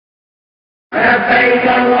لبيك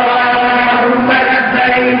اللهم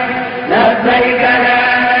لبيك لبيك لا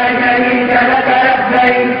شريك لك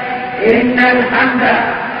لبيك إن الحمد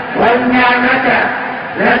والنعمة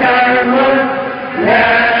لك الملك لا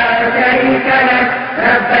شريك لك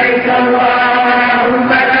لبيك اللهم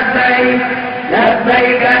لبيك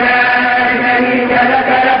لبيك لا شريك لك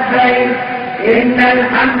لبيك إن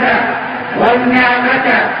الحمد والنعمة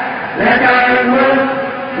لك الملك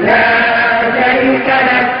لا شريك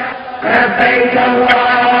لك لبيك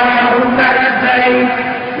اللهم لبيك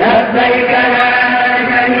لبيك لا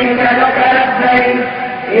شريك لك لبيك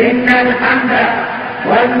إن الحمد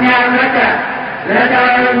والنعمة لك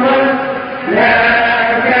الملك لا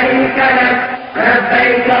شريك لك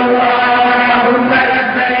لبيك اللهم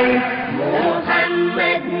لبيك.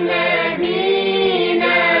 محمد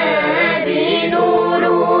نبينا بنور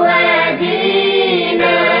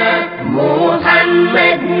هدينا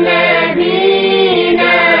محمد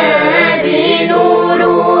نبينا بنور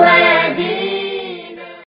هدينا.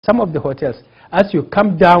 Some of the hotels, as you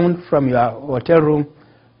come down from your hotel room.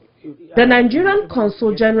 The Nigerian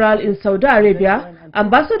Consul General in Saudi Arabia,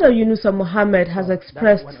 Ambassador Yunusa Mohammed, has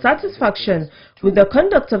expressed satisfaction with the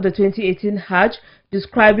conduct of the 2018 Hajj,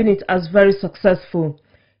 describing it as very successful.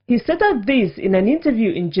 He stated this in an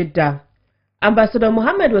interview in Jeddah. Ambassador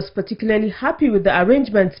Mohammed was particularly happy with the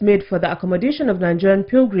arrangements made for the accommodation of Nigerian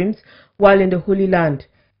pilgrims while in the Holy Land.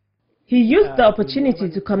 He used the opportunity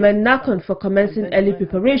to commend NAHCON for commencing early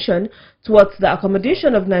preparation towards the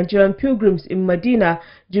accommodation of Nigerian pilgrims in Medina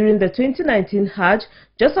during the 2019 Hajj,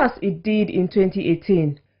 just as it did in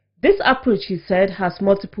 2018. This approach, he said, has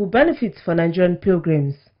multiple benefits for Nigerian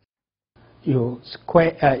pilgrims. You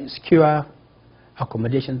secure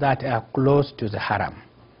accommodation that are close to the haram.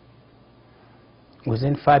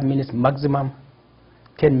 Within 5 minutes, maximum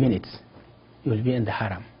 10 minutes, you will be in the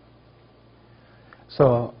haram.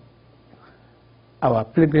 So our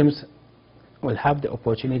pilgrims will have the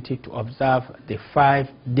opportunity to observe the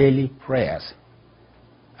 5 daily prayers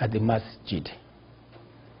at the masjid.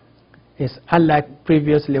 It's unlike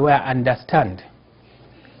previously where I understand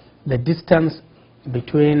the distance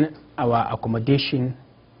between our accommodation,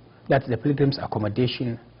 that's the pilgrims'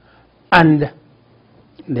 accommodation, and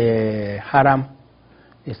the haram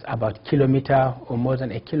is about a kilometer or more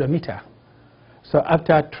than a kilometer. So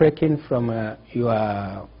after trekking from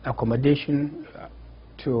your accommodation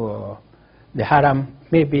to the haram,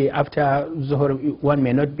 maybe after Zuhur one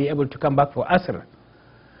may not be able to come back for Asr,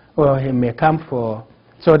 or he may come for,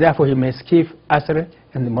 so therefore he may skip Asr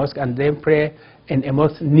in the mosque and then pray in a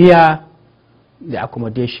mosque near the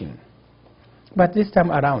accommodation. But this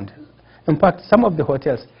time around, in fact, some of the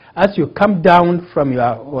hotels, as you come down from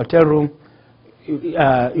your hotel room,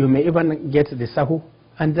 you may even get the sahu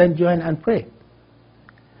and then join and pray.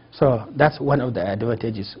 So that's one of the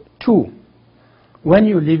advantages. 2, when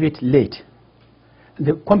you leave it late,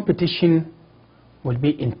 the competition will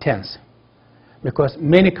be intense because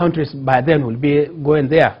many countries by then will be going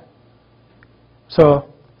there. So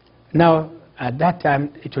now at that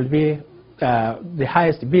time it will be the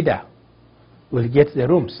highest bidder will get the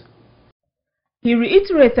rooms. He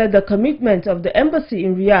reiterated the commitment of the embassy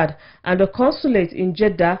in Riyadh and the consulate in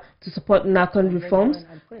Jeddah to support NAHCON reforms,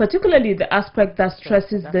 particularly the aspect that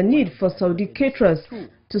stresses the need for Saudi caterers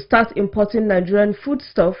to start importing Nigerian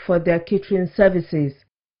foodstuff for their catering services.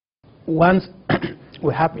 Once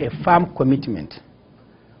we have a firm commitment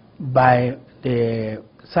by the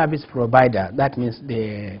service provider, that means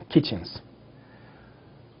the kitchens,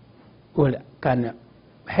 can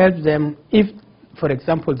help them if, for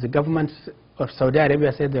example, the government of Saudi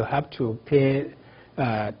Arabia said they have to pay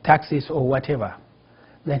taxes or whatever,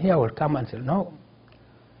 then here will come and say, no,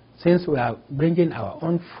 since we are bringing our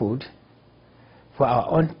own food for our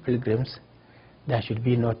own pilgrims, there should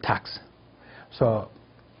be no tax. So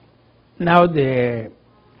now the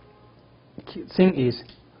thing is,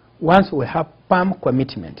 once we have firm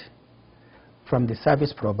commitment from the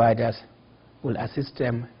service providers, we'll assist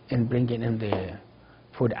them in bringing in the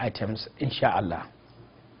food items, inshallah.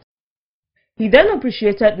 He then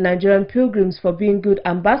appreciated Nigerian pilgrims for being good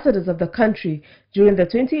ambassadors of the country during the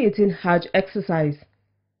 2018 Hajj exercise.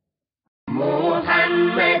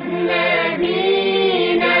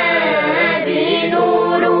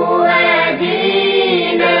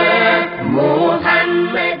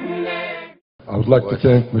 I would like to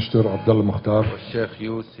thank Mr. Abdullah Mukhtar.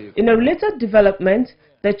 In a related development,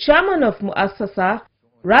 the chairman of Muassasa,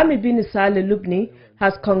 Rami bin Saleh Lubni,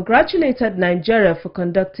 has congratulated Nigeria for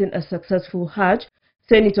conducting a successful Hajj,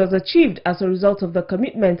 saying it was achieved as a result of the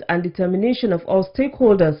commitment and determination of all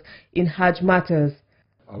stakeholders in Hajj matters.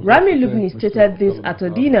 Rami Lubni stated this at a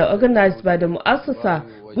dinner organized by the Muassasa,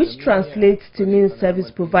 which translates to mean service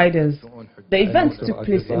providers. The event took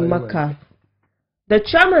place in Makkah. The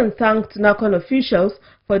chairman thanked NAHCON officials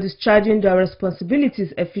for discharging their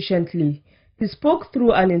responsibilities efficiently. He spoke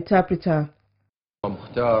through an interpreter.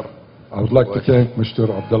 I would like to thank Mr.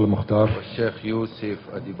 Abdullah Mukhtar والشيخ يوسف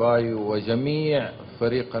أديبايو وجميع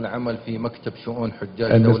فريق العمل في مكتب شؤون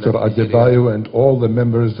حجاج and Mr. Adebayo and all the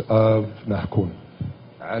members of NAHCON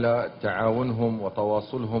على تعاونهم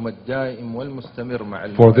وتواصلهم الدائم والمستمر مع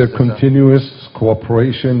for their المؤسسة. continuous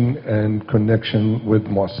cooperation and connection with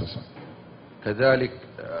Muassasa. كذلك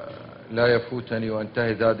لا يفوتني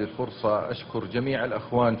وانتهز هذه الفرصة أشكر جميع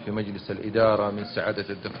الأخوان في مجلس الإدارة من سعادة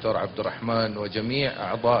الدكتور عبد الرحمن وجميع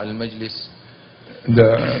أعضاء المجلس.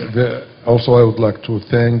 Also I would like to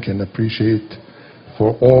thank and appreciate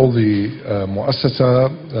for all the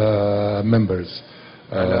Muassasa members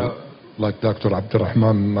like Dr. Abdul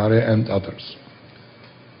Rahman Mare and others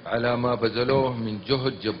على ما بذلوه من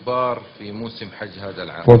جهد جبار في موسم حج هذا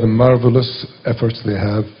العام. for the marvelous efforts they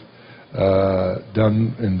have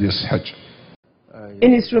done in this Hajj.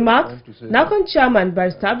 In his remarks, NAHCON chairman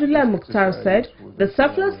Barrister Abdullah Mukhtar said the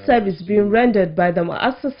selfless service being rendered by the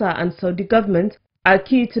Muassasa and Saudi government are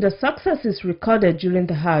key to the successes recorded during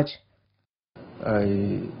the Hajj.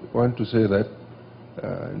 I want to say that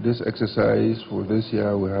this exercise for this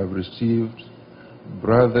year we have received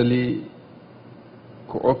brotherly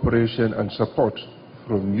cooperation and support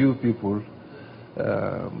from you people,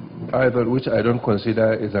 either which I don't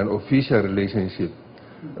consider is an official relationship,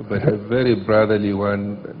 but a very brotherly one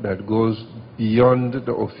that goes beyond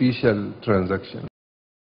the official transaction.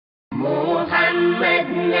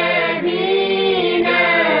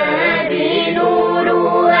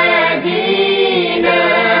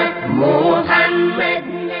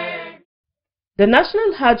 The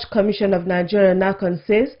National Hajj Commission of Nigeria, NAHCON,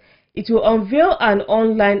 says it will unveil an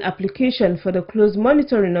online application for the close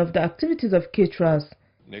monitoring of the activities of caterers.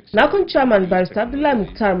 NAHCON chairman Barrister Abdullah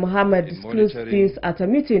Mukhtar Mohammed disclosed this at a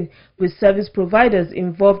meeting with service providers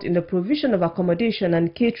involved in the provision of accommodation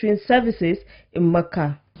and catering services in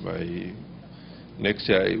Makkah. By next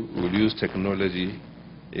year, we'll use technology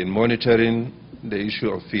in monitoring the issue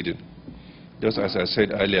of feeding. Just as I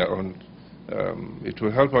said earlier on, it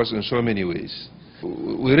will help us in so many ways.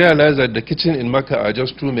 We realize that the kitchens in Makkah are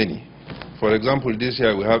just too many. For example, this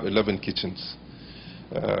year we have 11 kitchens.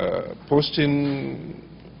 Posting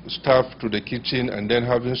staff to the kitchen and then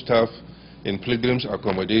having staff in pilgrims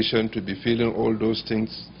accommodation to be filling all those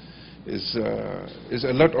things is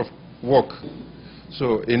a lot of work.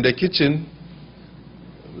 So in the kitchen,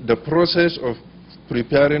 the process of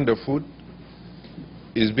preparing the food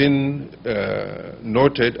is being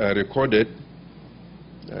noted and recorded,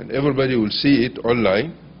 and everybody will see it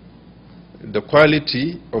online. The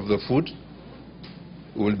quality of the food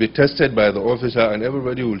will be tested by the officer and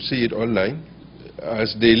everybody will see it online.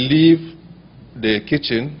 As they leave the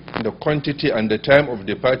kitchen, the quantity and the time of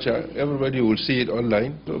departure, everybody will see it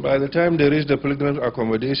online. So by the time they reach the pilgrim's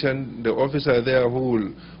accommodation, the officer there who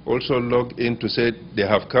will also log in to say they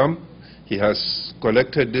have come, he has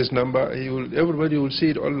collected this number, everybody will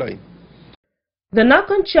see it online. The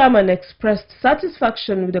NAHCON chairman expressed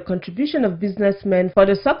satisfaction with the contribution of businessmen for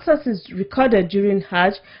the successes recorded during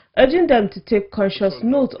Hajj, urging them to take conscious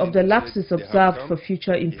note of the lapses observed for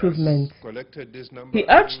future improvements. He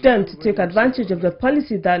urged them to take advantage of the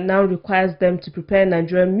policy that now requires them to prepare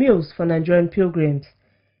Nigerian meals for Nigerian pilgrims.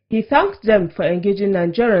 He thanked them for engaging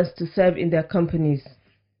Nigerians to serve in their companies.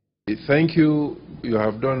 Thank you. You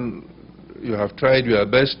have tried your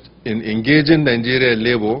best in engaging Nigerian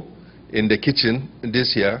labor in the kitchen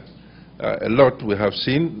this year. A lot we have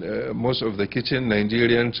seen. Most of the kitchen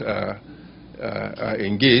Nigerians are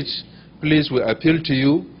engaged. Please, we appeal to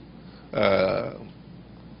you,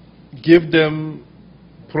 give them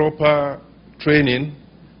proper training,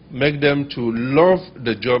 make them to love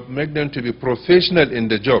the job, make them to be professional in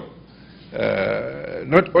the job,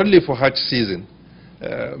 not only for Hajj season,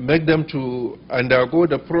 make them to undergo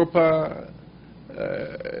the proper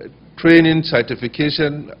training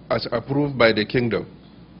certification as approved by the kingdom.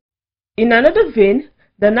 In another vein,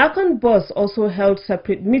 the NAHCON boss also held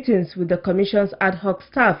separate meetings with the Commission's ad hoc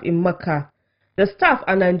staff in Makkah. The staff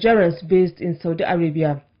are Nigerians based in Saudi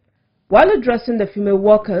Arabia. While addressing the female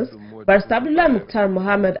workers, Barrister Abdullah Mukhtar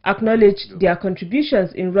Mohammed acknowledged their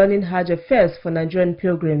contributions in running Hajj affairs for Nigerian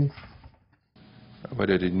pilgrims.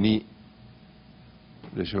 Ni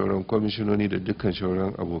da shauran kwamishinoni da dukkan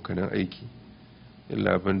shauran abokanan aiki,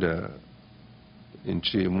 illa banda in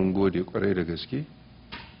ce mun gode kwarai da gaske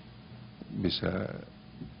bisa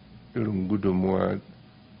irin gudunmuwa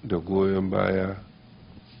da goyon baya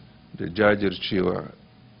da jajircewa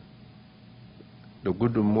da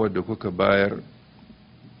gudunmuwar da kuka bayar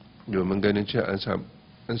domin ganin cewa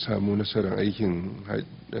an samu nasarar aikin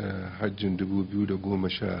hajjin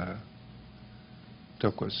 2018.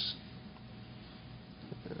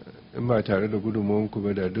 In ba tare da gudunmuwanku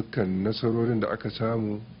ba da dukkan nasarorin da aka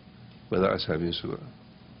samu ba za a same su ba.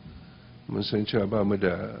 Mun san cewa ba mu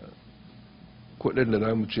da kuɗin da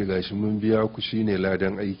za mu ce gashi mun biya ku shine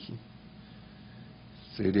ladan aiki,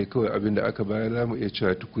 sai dai kawai abin da aka bayar za mu iya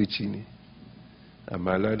cewa tukuici ne,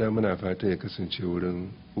 amma lada muna fata ya kasance wurin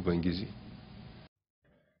Ubangiji.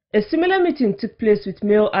 A similar meeting took place with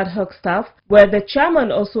male ad hoc staff, where the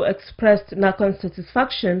chairman also expressed NAHCON's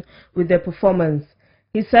satisfaction with their performance.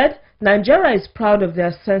 He said Nigeria is proud of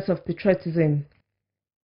their sense of patriotism.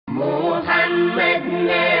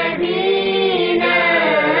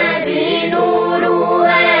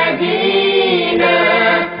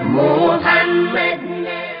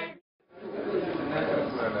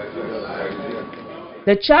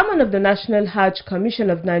 The chairman of the National Hajj Commission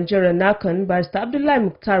of Nigeria, NAHCON, Barrister Abdullah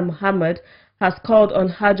Mukhtar Muhammad, has called on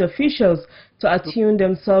Hajj officials to attune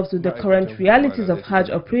themselves to the current realities of Hajj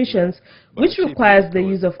operations, which requires the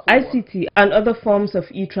use of ICT and other forms of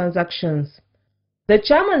e-transactions. The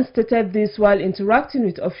chairman stated this while interacting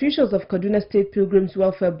with officials of Kaduna State Pilgrims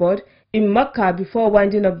Welfare Board in Makkah before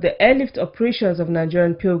winding up the airlift operations of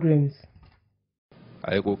Nigerian pilgrims.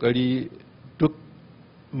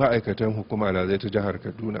 Ma'aikatan hukuma na zai ta jihar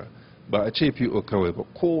Kaduna ba a ce PO kawai ba,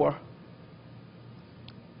 kowa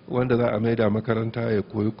wanda za a maida makaranta ya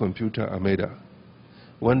koyi kwamfuta a maida,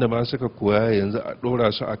 wanda ma suka koya yanzu a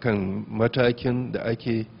dora su akan matakin da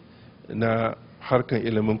ake na harkan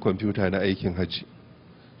ilimin kwamfuta na aikin haji,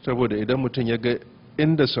 saboda idan mutum ya ga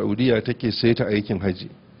inda Saudiya take saita aikin haji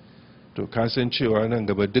to kasancewa nan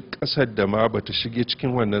gaba duk ƙasar da ma bata shige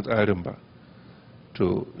cikin wannan tsarin ba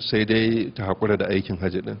to sai dai ta haƙura da aikin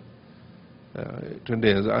hajji ɗin, tunda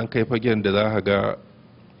yanzu an kai fagen da za a ga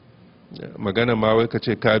magana ma wai ka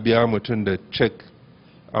ce ka biya mutum da cek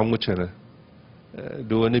an wuce nan,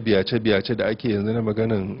 da wani biyace-biyace da ake yanzu na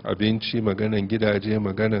maganan abinci, maganan gidaje,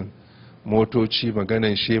 maganan motoci,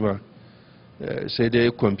 maganan shema, sai dai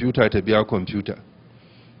kwamfuta ta biya kwamfuta,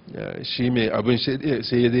 shi mai abin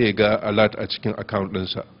sai zai ga alert a cikin account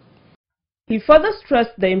ɗinsa. He further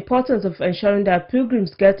stressed the importance of ensuring that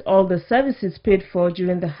pilgrims get all the services paid for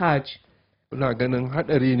during the Hajj. Ina ganin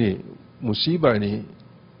hadari ne, musiba ne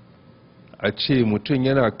a ce mutum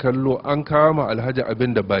yana kallo an kawo ma alhaji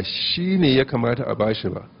abin da ba shi ne ya kamata a bashi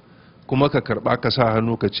ba, kuma ka karba ka sa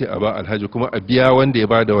hannu ka ce a ba alhaji kuma a biya wanda ya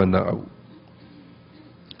bada wannan abu.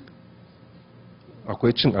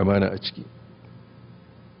 Akwai cin amana a ciki.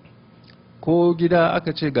 Ko gida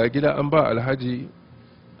aka ce ga gida an ba alhaji,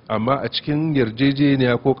 amma a cikin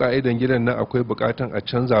yarjejeniya ko ka'idan gidan nan akwai bukatan a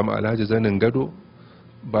canza ma alhaji zanin gado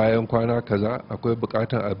bayan kwana kaza, akwai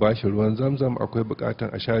bukatan a bashi ruwan zamzam, akwai bukatan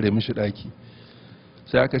a share mishi daki,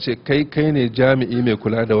 sai aka ce kai ne jami'i mai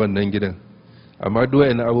kula da wannan gidan, amma duk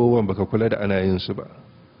wayannan abubuwan baka kula da ana yin su ba,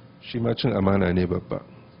 shi ma cin amana ne babba.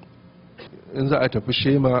 In za a tafi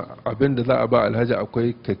shema abin da za a ba alhaji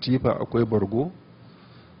akwai katifa, akwai bargo,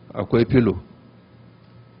 akwai filo,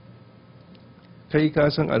 kai ka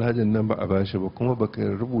san alhajin nan ba a bashi ba, kuma baka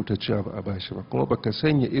rubuta cewa ba a bashi ba, kuma baka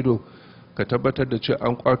sanya ido ka tabbatar da cewa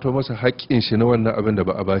an kwato masa haƙƙin shi na wannan abin da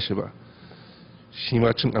ba a bashi ba, shi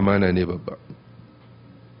ma cin amana ne babba.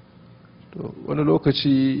 To wani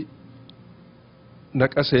lokaci na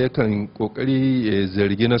ƙasa yakan ƙoƙari ya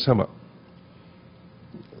zargi na sama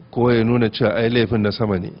ko ya nuna cewa ai laifin na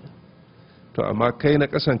sama ne, to amma kai na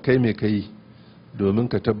ƙasan kai mai kai domin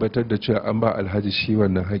ka tabbatar da cewa an ba alhaji shi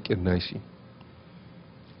wannan haƙƙin nashi.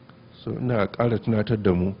 So ina ƙara tunatar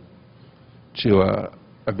da mu cewa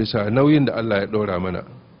a bisa nauyin da Allah ya ɗora mana,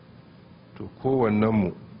 to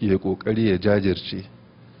kowannenmu ya ƙoƙari ya jajirce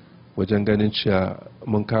wajen ganin cewa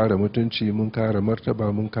mun kare mutunci, mun kare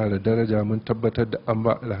martaba, mun kare daraja, mun tabbatar da an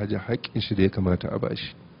ba alhaji haƙƙin shi da ya kamata a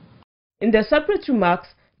bashi. In their separate remarks,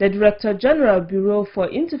 the Director General Bureau for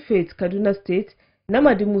Interfaith Kaduna State,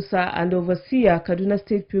 Namadi Musa, and Overseer Kaduna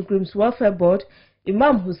State Pilgrims Welfare Board,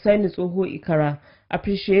 Imam Hussein Tsoho Ikara,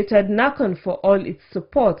 appreciated NAHCON for all its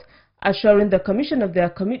support, assuring the Commission of their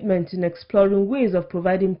commitment in exploring ways of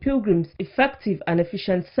providing pilgrims effective and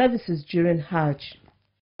efficient services during Hajj.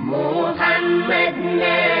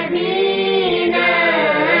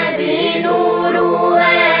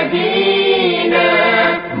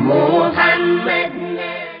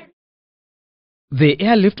 The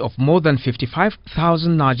airlift of more than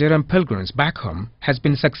 55,000 Nigerian pilgrims back home has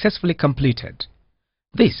been successfully completed.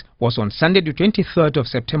 This was on Sunday the 23rd of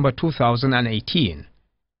September 2018.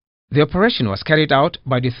 The operation was carried out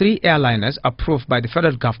by the 3 airliners approved by the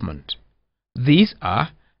federal government. These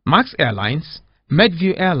are Max Airlines,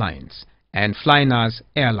 Medview Airlines, and Flynas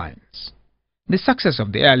Airlines. The success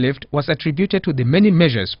of the airlift was attributed to the many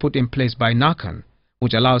measures put in place by NAHCON,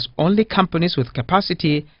 which allows only companies with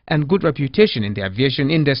capacity and good reputation in the aviation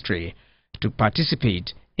industry to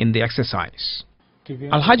participate in the exercise.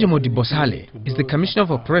 Alhaji Modi Bosale is the Commissioner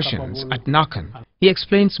of Operations at NAHCON. He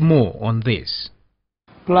explains more on this.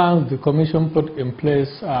 Plans the Commission put in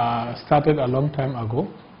place started a long time ago.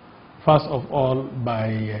 First of all,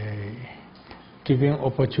 by giving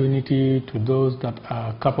opportunity to those that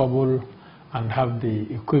are capable and have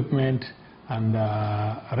the equipment and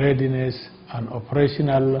readiness and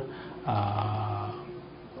operational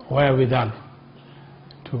wherewithal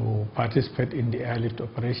to participate in the airlift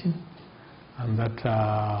operation, and that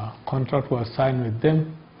contract was signed with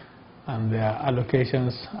them and their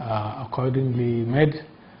allocations accordingly made,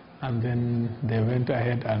 and then they went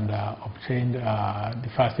ahead and obtained the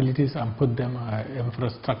facilities and put them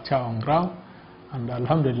infrastructure on ground, and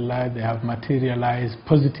alhamdulillah they have materialized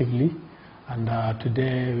positively. And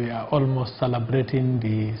today we are almost celebrating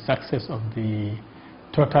the success of the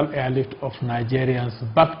total airlift of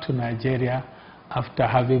Nigerians back to Nigeria after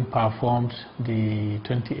having performed the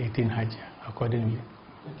 2018 Hajj accordingly.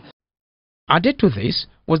 Added to this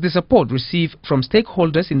was the support received from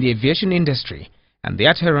stakeholders in the aviation industry and the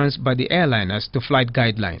adherence by the airliners to flight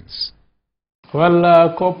guidelines.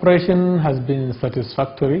 Well, cooperation has been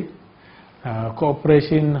satisfactory.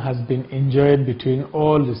 Cooperation has been enjoyed between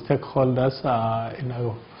all the stakeholders in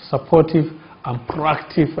a supportive and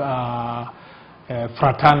proactive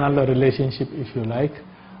fraternal relationship, if you like,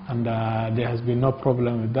 and there has been no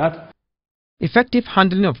problem with that. Effective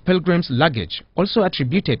handling of pilgrims' luggage also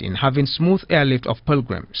attributed in having smooth airlift of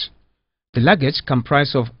pilgrims. The luggage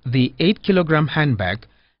comprised of the 8-kilogram handbag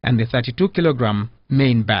and the 32-kilogram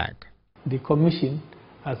main bag. The Commission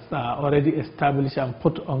has already established and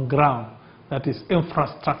put on ground, that is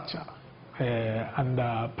infrastructure and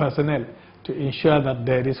personnel, to ensure that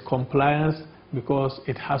there is compliance, because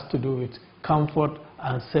it has to do with comfort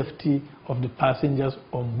and safety of the passengers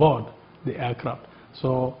on board the aircraft.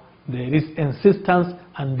 So there is insistence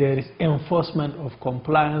and there is enforcement of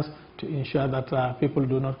compliance to ensure that people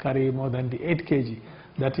do not carry more than the 8 kg.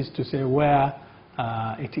 That is to say, where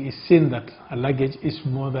it is seen that a luggage is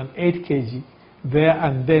more than 8 kg, there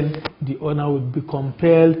and then the owner would be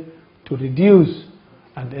compelled to reduce,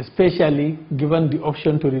 and especially given the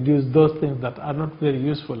option to reduce those things that are not very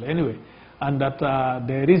useful anyway, and that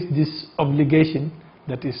there is this obligation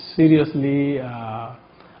that is seriously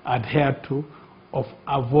adhered to, of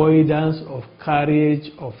avoidance of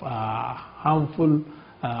carriage of harmful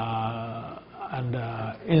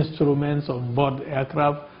instruments on board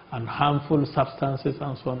aircraft and harmful substances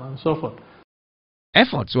and so on and so forth.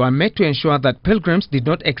 Efforts were made to ensure that pilgrims did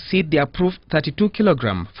not exceed the approved 32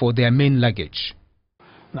 kilogram for their main luggage.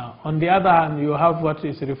 Now, on the other hand, you have what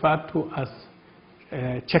is referred to as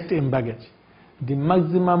checked-in baggage. The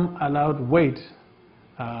maximum allowed weight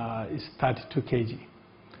is 32 kg.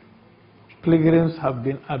 Pilgrims have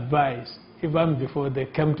been advised, even before they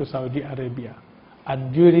came to Saudi Arabia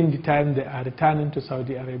and during the time they are returning to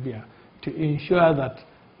Saudi Arabia, to ensure that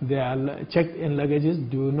their checked-in luggages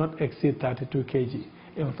do not exceed 32 kg.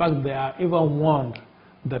 In fact, they are even warned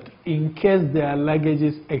that in case their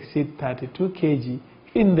luggages exceed 32 kg,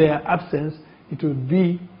 in their absence, it would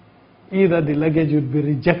be either the luggage would be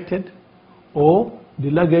rejected or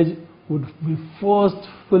the luggage would be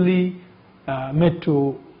forcefully made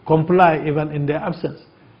to comply even in their absence.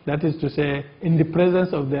 That is to say, in the presence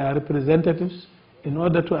of their representatives, in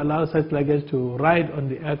order to allow such luggage to ride on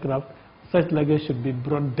the aircraft, such luggage should be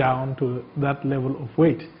brought down to that level of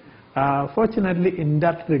weight. Fortunately, in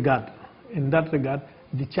that regard,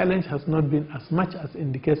 the challenge has not been as much as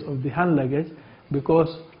in the case of the hand luggage,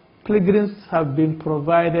 because pilgrims have been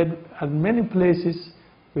provided at many places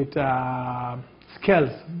with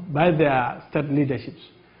scales by their state leaderships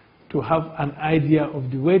to have an idea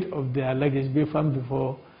of the weight of their luggage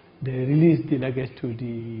before they release the luggage to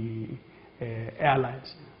the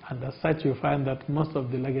airlines. And as such, you find that most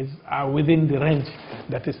of the luggage are within the range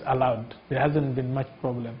that is allowed. There hasn't been much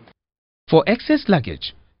problem. For excess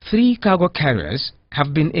luggage, 3 cargo carriers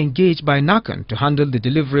have been engaged by NAHCON to handle the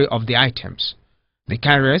delivery of the items. The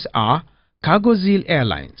carriers are Cargo Zeal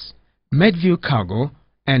Airlines, Medview Cargo,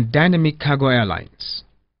 and Dynamic Cargo Airlines.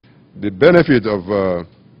 The benefit of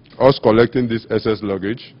us collecting this excess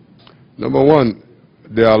luggage, number one,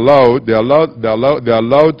 they allowed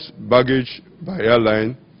baggage by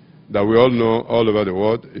airline that we all know all over the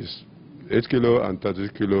world is 8 kilo and 30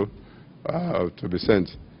 kilo to be sent.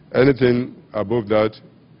 Anything above that,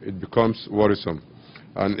 it becomes worrisome.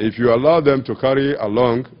 And if you allow them to carry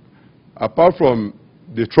along, apart from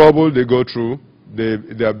the trouble they go through,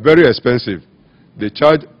 they are very expensive. They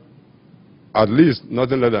charge at least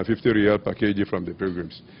nothing less than 50 riyal per kg from the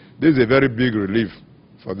pilgrims. This is a very big relief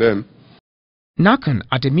for them. NAHCON,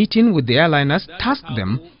 at a meeting with the airliners, tasked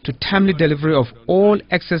them to timely delivery of all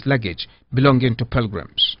excess luggage belonging to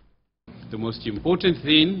pilgrims. The most important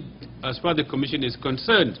thing, as far as the Commission is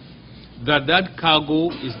concerned, that cargo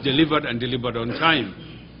is delivered and delivered on time.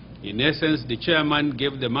 In essence, the chairman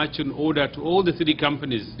gave the marching order to all the 3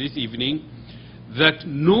 companies this evening that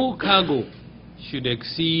no cargo should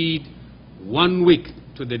exceed 1 week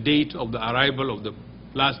to the date of the arrival of the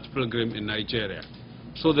last pilgrim in Nigeria,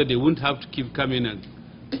 so that they wouldn't have to keep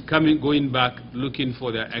going back looking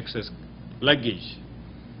for their excess luggage.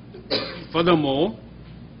 Furthermore,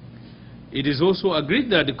 it is also agreed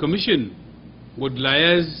that the Commission would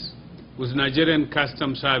liaise with Nigerian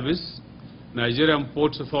Customs Service, Nigerian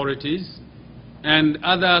Ports Authorities, and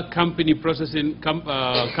other cargo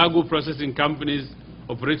processing companies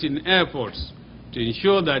operating in airports to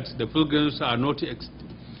ensure that the pilgrims are not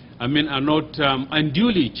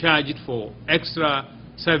unduly charged for extra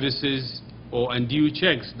services or undue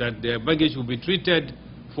checks, that their baggage will be treated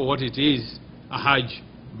for what it is, a Hajj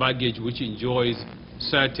baggage which enjoys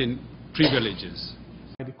certain privileges.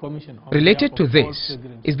 Related to this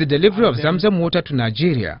is the delivery of Zamzam water to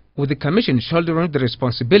Nigeria, with the Commission shouldering the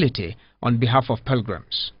responsibility on behalf of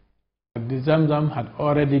pilgrims. The Zamzam had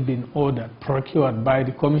already been procured by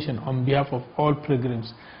the Commission on behalf of all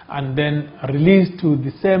pilgrims, and then released to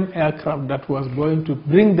the same aircraft that was going to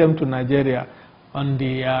bring them to Nigeria on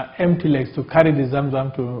the empty legs to carry the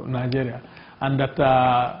Zamzam to Nigeria, and that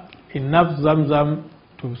enough Zamzam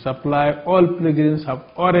to supply all pilgrims have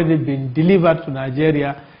already been delivered to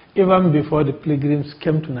Nigeria even before the pilgrims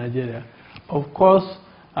came to Nigeria. Of course,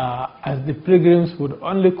 as the pilgrims would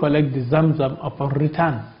only collect the Zamzam upon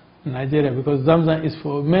return to Nigeria, because Zamzam is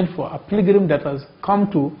meant for a pilgrim that has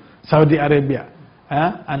come to Saudi Arabia,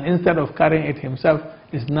 and instead of carrying it himself,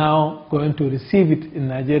 is now going to receive it in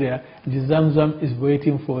Nigeria. The Zamzam is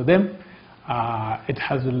waiting for them. It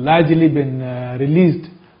has largely been released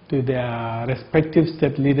to their respective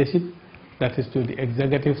state leadership, that is to the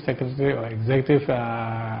executive secretary or executive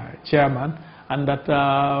chairman, and that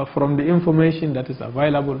from the information that is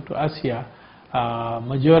available to us here,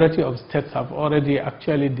 majority of states have already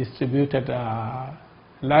actually distributed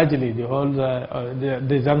largely the whole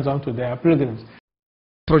the Zamzam to their pilgrims.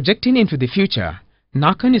 Projecting into the future,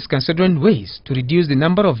 NAHCON is considering ways to reduce the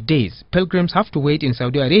number of days pilgrims have to wait in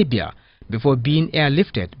Saudi Arabia before being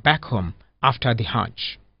airlifted back home after the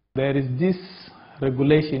Hajj. There is this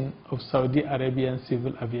regulation of Saudi Arabian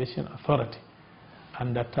Civil Aviation Authority,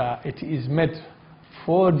 and that it is made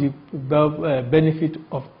for the benefit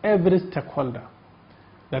of every stakeholder.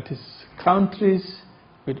 That is, countries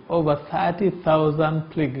with over 30,000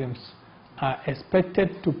 pilgrims are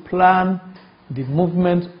expected to plan the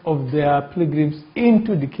movement of their pilgrims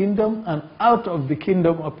into the kingdom and out of the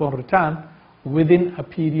kingdom upon return within a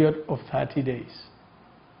period of 30 days.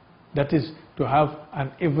 That is, to have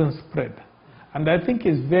an even spread. And I think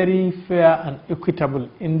it's very fair and equitable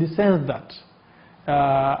in the sense that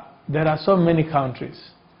there are so many countries,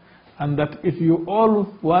 and that if you all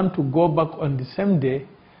want to go back on the same day,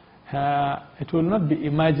 it will not be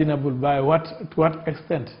imaginable to what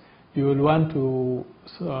extent you will want to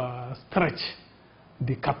stretch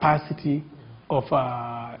the capacity of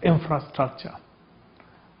infrastructure.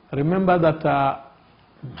 Remember that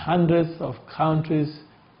hundreds of countries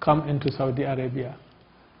come into Saudi Arabia.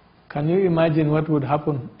 Can you imagine what would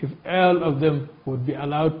happen if all of them would be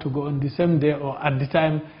allowed to go on the same day or at the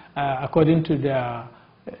time according to their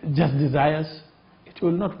just desires? It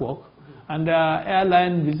will not work. And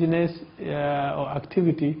airline business or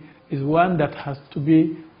activity is one that has to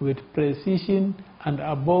be with precision and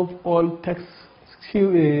above all takes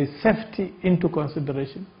safety into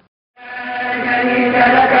consideration.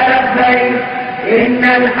 إن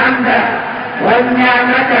الحمد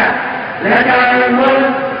والنعمة لك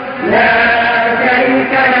الملك لا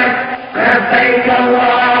شريك لك لبيك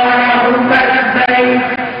اللهم لبيك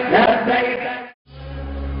لبيك.